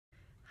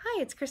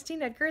it's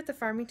Christine Edgar at the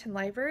Farmington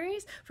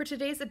Libraries. For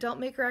today's adult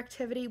maker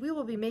activity, we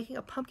will be making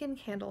a pumpkin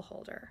candle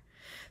holder.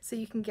 So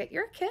you can get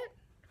your kit.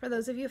 For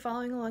those of you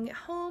following along at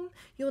home,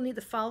 you'll need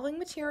the following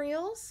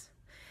materials: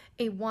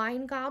 a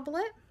wine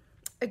goblet,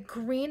 a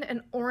green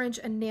and orange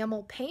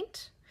enamel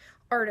paint,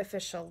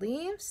 artificial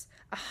leaves,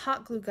 a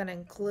hot glue gun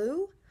and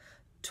glue,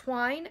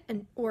 twine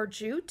or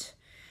jute,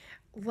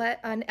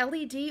 an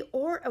LED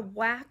or a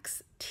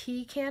wax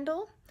tea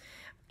candle,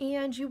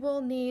 and you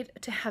will need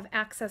to have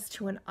access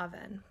to an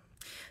oven.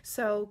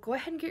 So go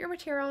ahead and get your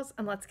materials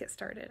and let's get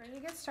started. Ready to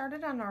get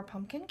started on our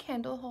pumpkin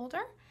candle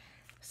holder.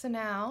 So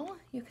now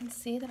you can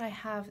see that I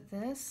have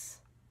this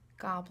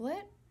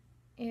goblet.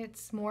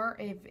 It's more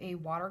of a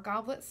water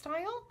goblet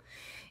style.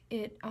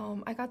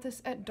 I got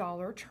this at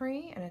Dollar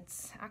Tree and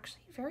it's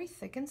actually very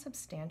thick and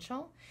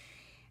substantial.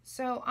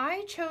 So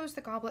I chose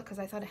the goblet because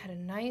I thought it had a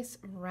nice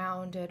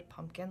rounded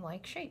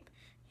pumpkin-like shape.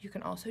 You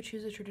can also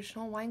choose a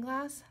traditional wine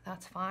glass,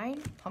 that's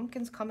fine.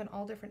 Pumpkins come in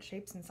all different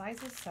shapes and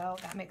sizes, so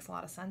that makes a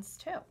lot of sense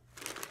too.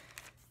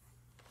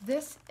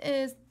 This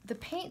is the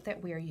paint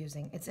that we are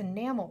using. It's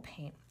enamel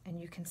paint, and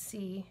you can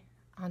see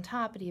on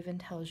top it even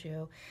tells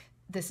you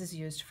this is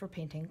used for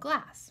painting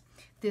glass.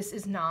 This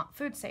is not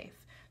food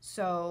safe,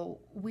 so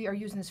we are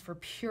using this for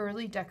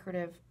purely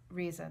decorative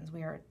reasons.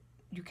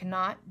 You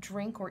cannot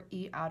drink or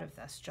eat out of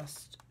this,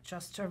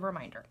 just a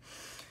reminder.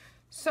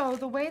 So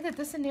the way that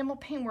this enamel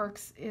paint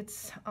works,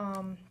 it's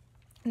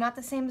not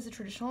the same as a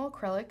traditional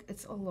acrylic.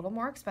 It's a little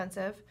more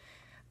expensive,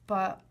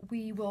 but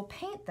we will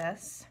paint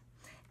this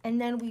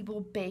and then we will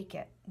bake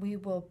it. We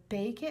will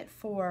bake it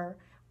for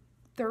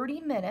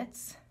 30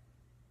 minutes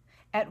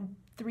at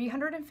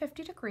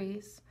 350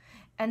 degrees,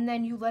 and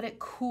then you let it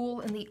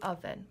cool in the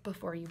oven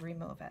before you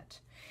remove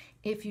it.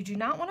 If you do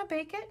not want to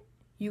bake it,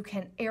 you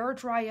can air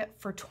dry it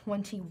for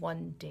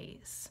 21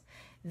 days.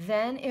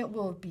 Then it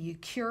will be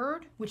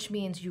cured, which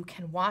means you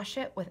can wash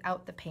it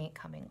without the paint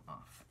coming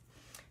off.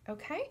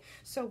 Okay,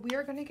 so we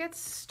are going to get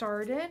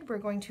started. We're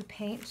going to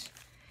paint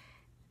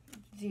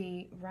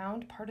the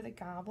round part of the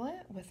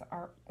goblet with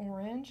our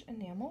orange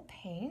enamel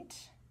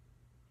paint.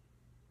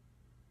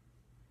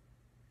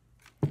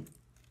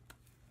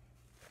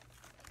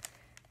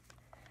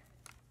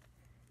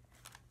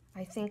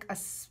 I think a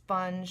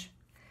sponge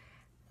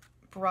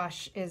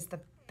brush is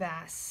the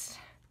best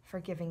for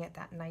giving it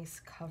that nice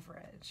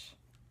coverage.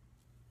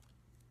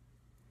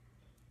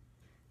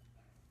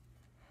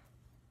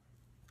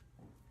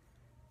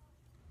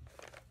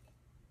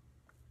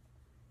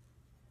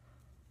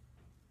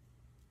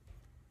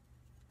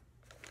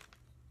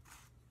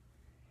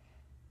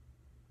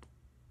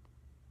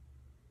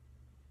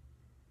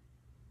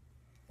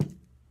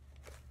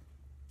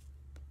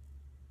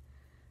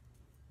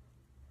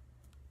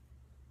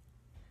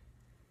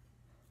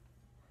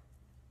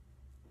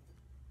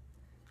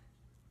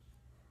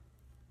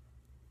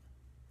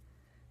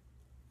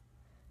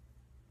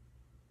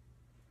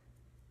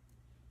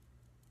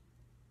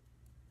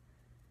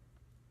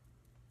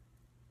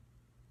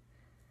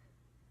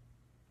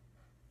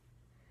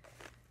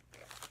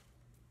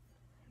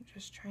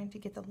 Just trying to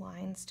get the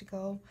lines to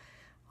go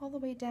all the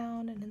way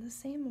down and in the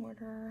same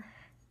order.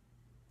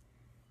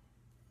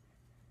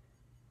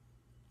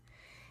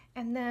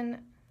 And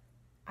then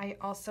I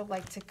also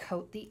like to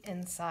coat the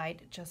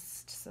inside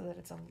just so that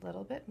it's a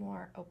little bit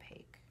more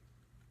opaque.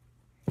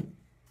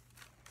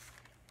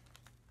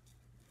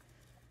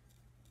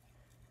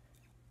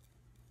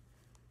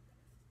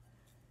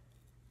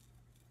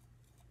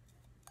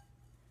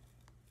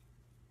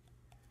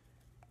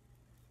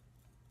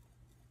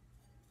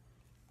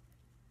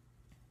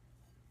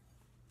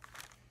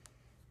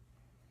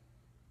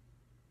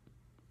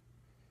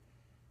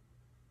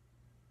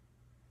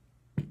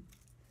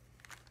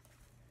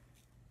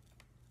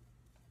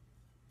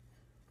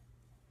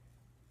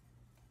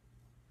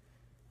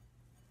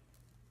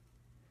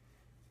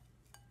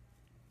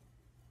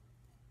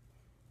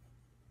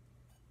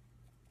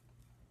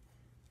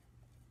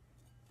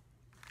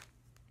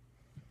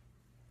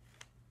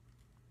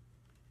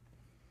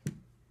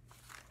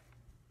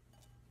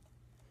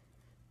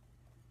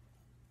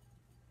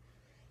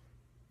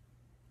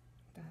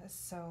 That is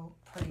so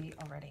pretty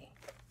already.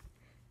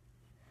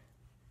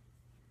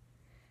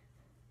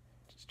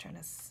 Just trying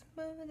to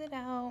smooth it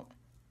out.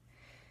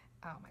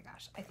 Oh my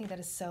gosh, I think that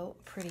is so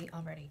pretty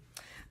already.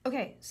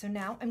 Okay, so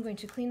now I'm going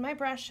to clean my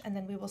brush and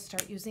then we will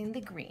start using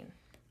the green.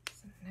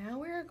 So now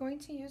we're going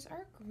to use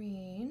our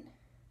green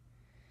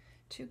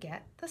to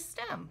get the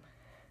stem.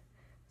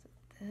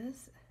 So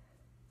this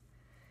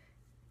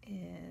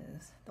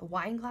is the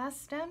wine glass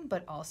stem,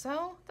 but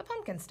also the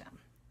pumpkin stem.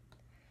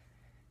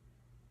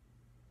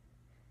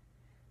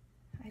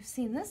 I've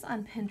seen this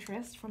on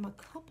Pinterest from a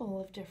couple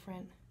of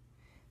different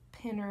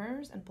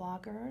pinners and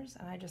bloggers,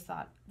 and I just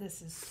thought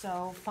this is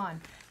so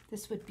fun.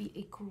 This would be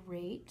a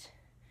great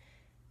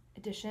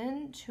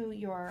addition to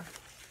your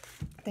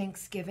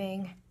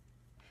Thanksgiving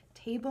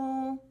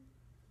table.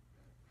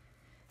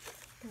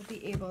 You'll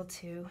be able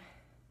to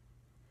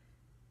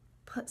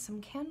put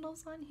some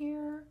candles on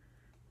here,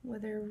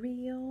 whether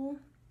real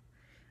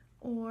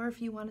or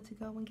if you wanted to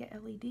go and get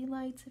LED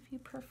lights if you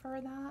prefer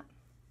that.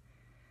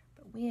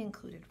 But we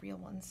included real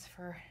ones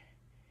for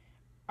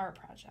our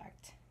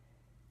project.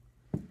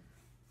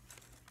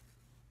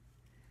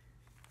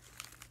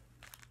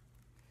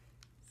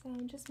 So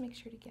just make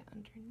sure to get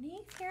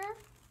underneath here.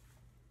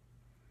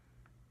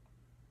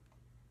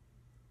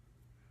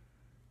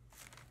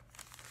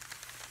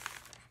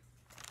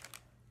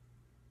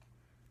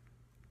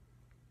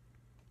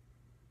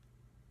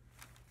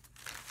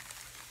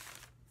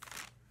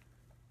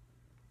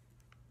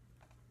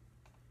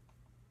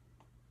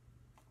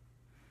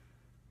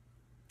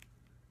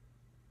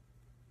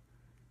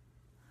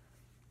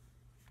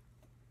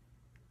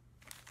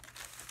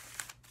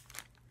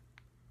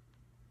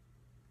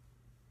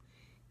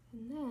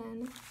 And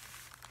then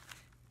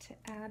to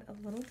add a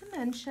little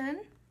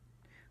dimension,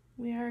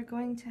 we are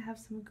going to have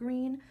some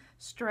green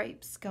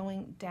stripes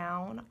going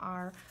down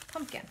our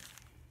pumpkin.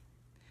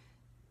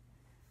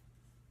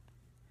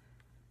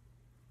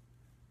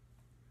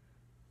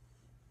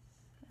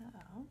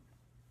 So,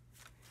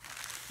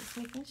 just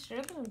making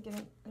sure that I'm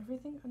getting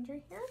everything under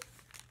here.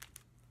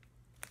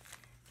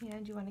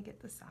 And you want to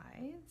get the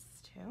sides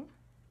too.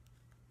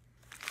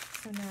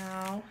 So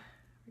now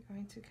we're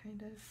going to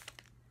kind of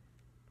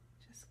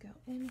just go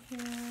in here.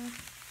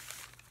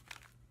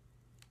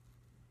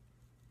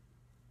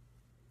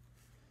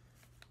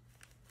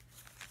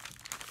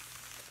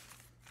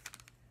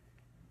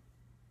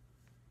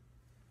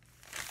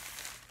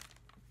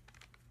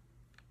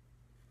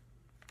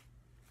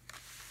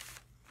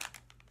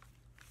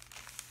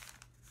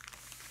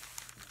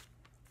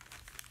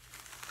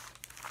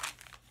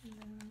 And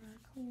then on our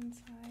clean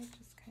side,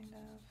 just kind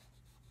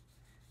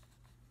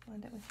of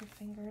blend it with your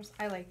fingers.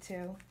 I like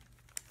to.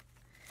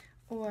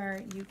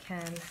 Or you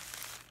can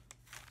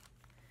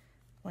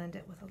blend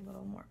it with a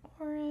little more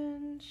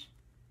orange.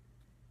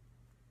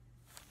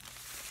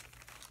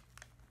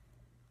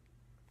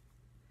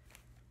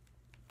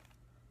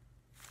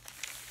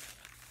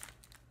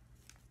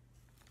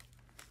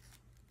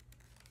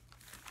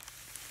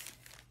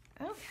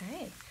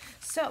 Okay,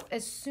 so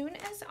as soon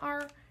as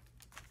our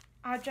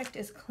object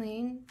is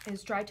clean,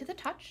 is dry to the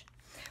touch,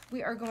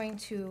 we are going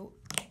to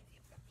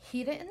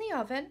heat it in the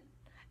oven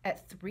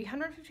at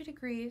 350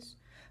 degrees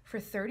for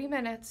 30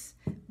 minutes.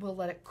 We'll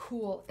let it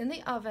cool in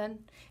the oven,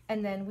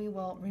 and then we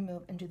will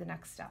remove and do the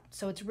next step.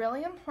 So it's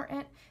really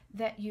important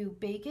that you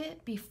bake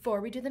it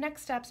before we do the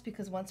next steps,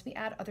 because once we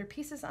add other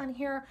pieces on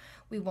here,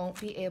 we won't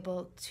be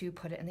able to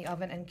put it in the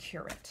oven and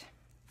cure it.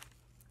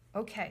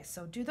 Okay,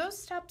 so do those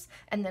steps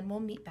and then we'll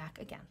meet back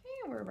again.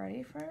 Okay, we're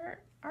ready for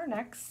our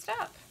next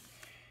step.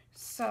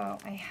 So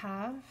I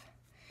have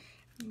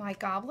my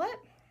goblet,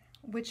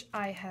 which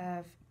I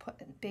have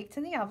baked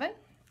in the oven.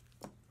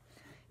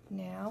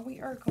 Now we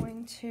are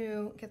going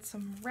to get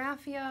some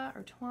raffia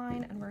or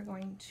twine, and we're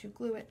going to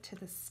glue it to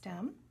the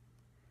stem.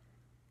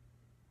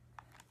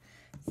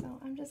 So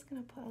I'm just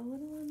going to put a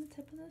little on the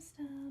tip of the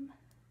stem.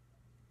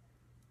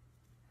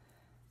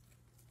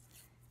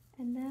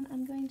 And then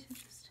I'm going to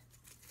just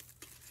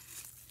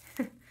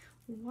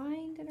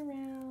wind it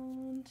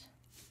around.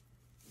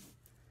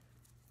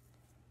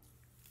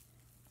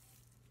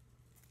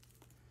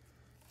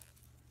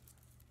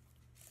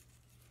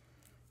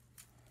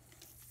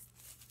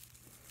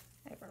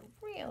 I have a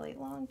really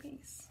long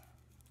piece.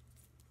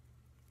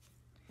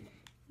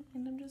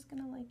 And I'm just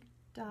gonna like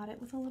dot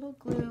it with a little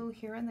glue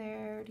here and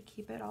there to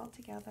keep it all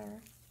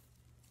together.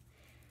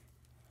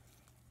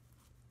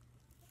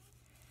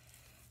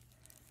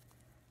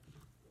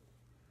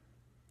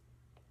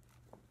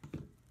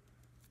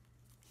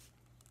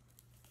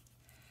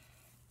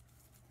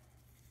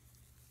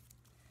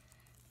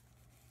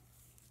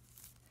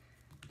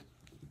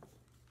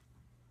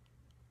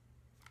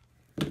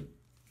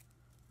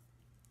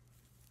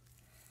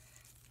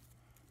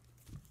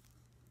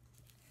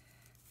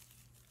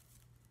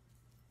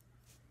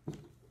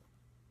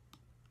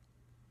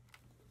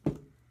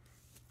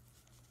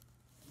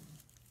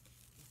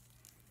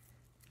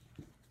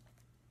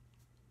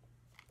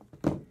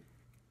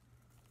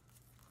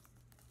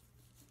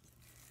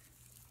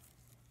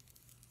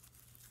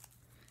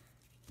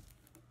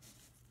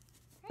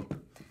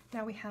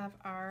 Now we have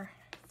our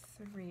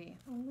 3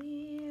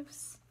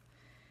 leaves,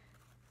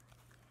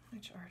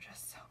 which are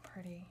just so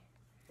pretty.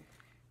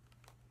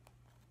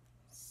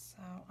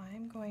 So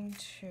I'm going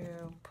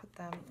to put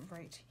them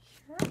right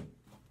here,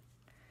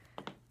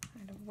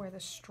 kind of where the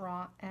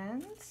straw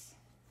ends.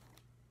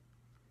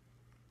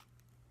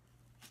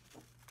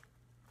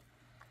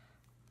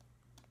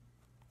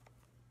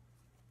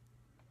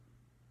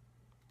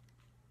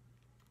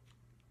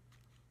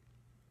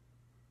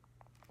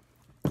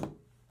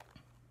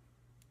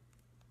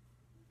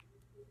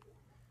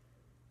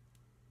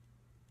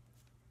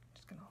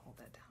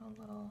 A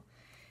little,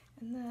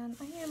 and then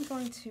I am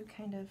going to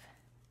kind of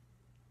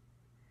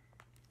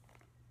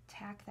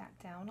tack that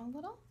down a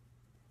little.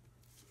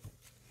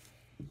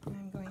 And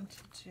I'm going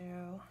to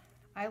do,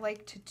 I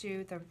like to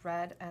do the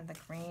red and the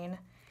green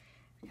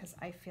because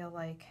I feel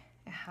like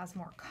it has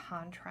more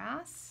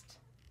contrast.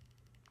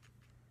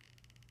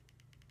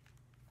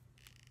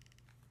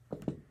 And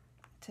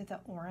to the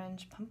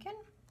orange pumpkin.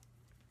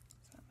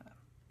 So I'm going to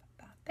put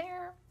that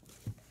there.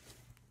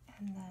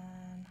 And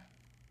then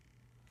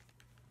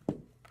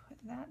put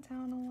that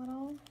down a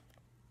little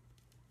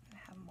and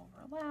have them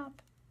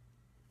overlap.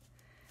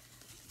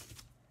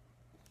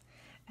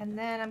 And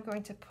then I'm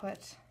going to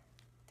put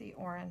the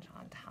orange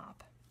on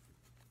top.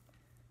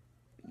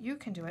 You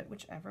can do it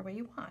whichever way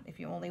you want. If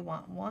you only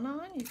want one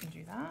on, you can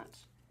do that.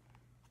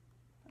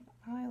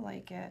 I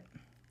like it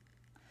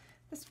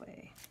this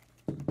way.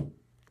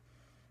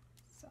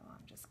 So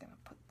I'm just going to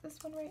put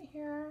this one right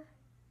here.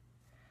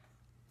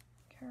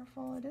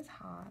 Careful, it is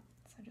hot.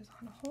 So just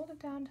want to hold it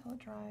down until it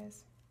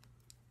dries.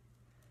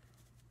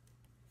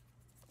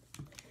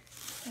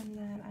 And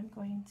then I'm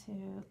going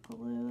to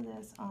glue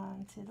this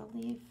onto the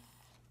leaf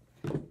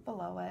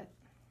below it.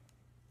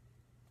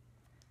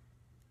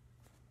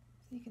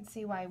 So you can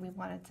see why we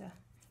wanted to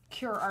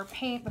cure our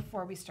paint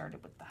before we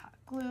started with the hot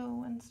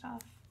glue and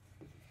stuff.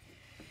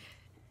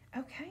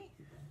 Okay,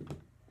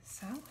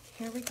 so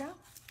here we go.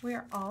 We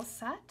are all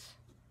set.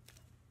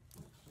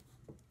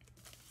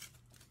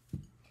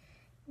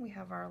 We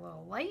have our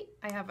little light.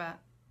 I have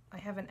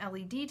an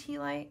LED tea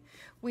light.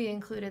 We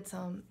included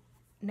some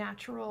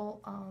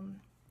natural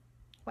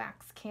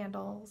wax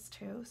candles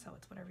too, so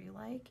it's whatever you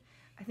like.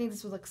 I think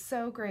this would look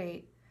so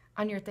great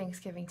on your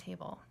Thanksgiving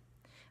table.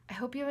 I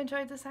hope you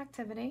enjoyed this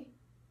activity,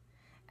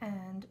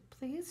 and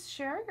please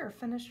share your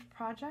finished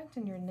project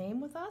and your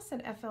name with us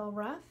at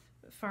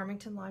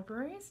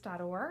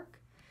flref@farmingtonlibraries.org.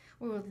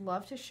 We would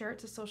love to share it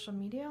to social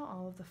media,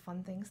 all of the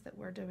fun things that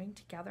we're doing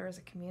together as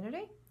a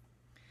community.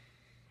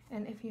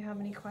 And if you have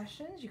any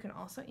questions, you can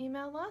also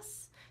email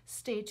us.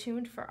 Stay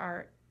tuned for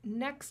our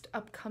next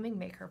upcoming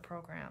maker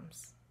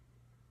programs.